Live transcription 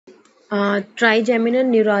Trigeminal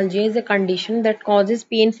neuralgia is a condition that causes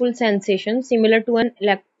painful sensation similar to an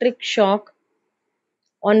electric shock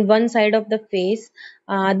on one side of the face.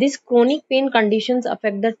 These chronic pain conditions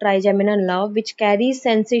affect the trigeminal nerve, which carries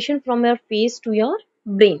sensation from your face to your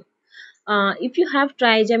brain. If you have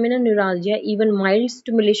trigeminal neuralgia, even mild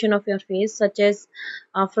stimulation of your face, such as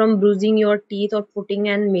from bruising your teeth or putting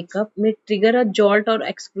on makeup, may trigger a jolt or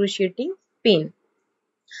excruciating pain.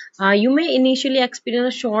 You may initially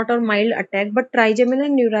experience a short or mild attack, but trigeminal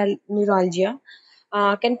neuralgia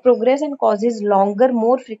can progress and causes longer,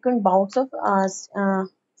 more frequent bouts of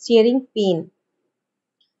searing pain.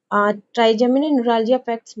 Trigeminal neuralgia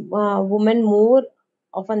affects women more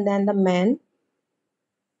often than the men,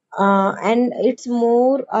 and it's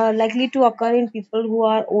more likely to occur in people who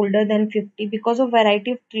are older than 50 because of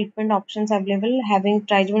variety of treatment options available. Having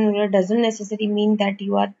trigeminal neuralgia doesn't necessarily mean that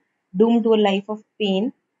you are doomed to a life of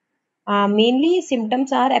pain. Mainly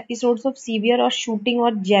symptoms are episodes of severe or shooting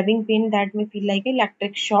or jabbing pain that may feel like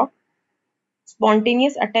electric shock,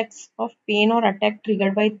 spontaneous attacks of pain or attack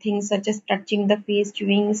triggered by things such as touching the face,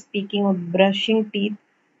 chewing, speaking, or brushing teeth.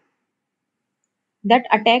 That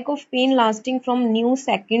attack of pain lasting from new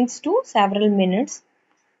seconds to several minutes.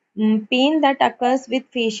 Pain that occurs with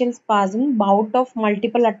facial spasm, bout of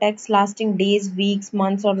multiple attacks lasting days, weeks,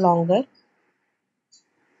 months, or longer.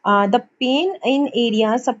 The pain in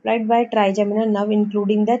areas supplied by trigeminal nerve,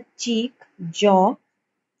 including the cheek, jaw,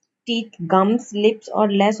 teeth, gums, lips,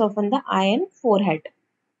 or less often the eye and forehead.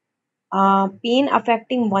 Pain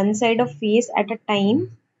affecting one side of face at a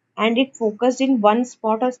time, and it focused in one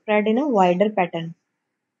spot or spread in a wider pattern.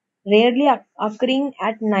 Rarely occurring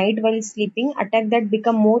at night while sleeping, attack that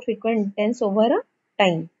become more frequent and intense over a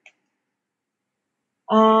time.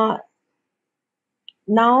 Uh,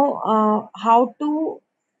 now, how to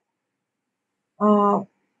uh,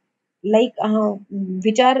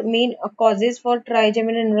 which are main causes for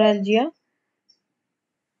trigeminal neuralgia?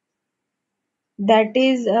 That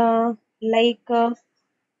is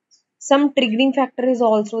some triggering factor is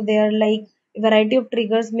also there, like a variety of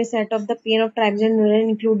triggers may set off the pain of trigeminal neuralgia,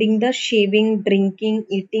 including the shaving, drinking,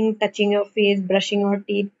 eating, touching your face, brushing your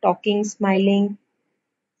teeth, talking, smiling,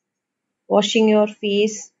 washing your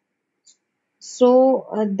face. So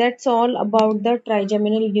that's all about the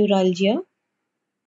trigeminal neuralgia.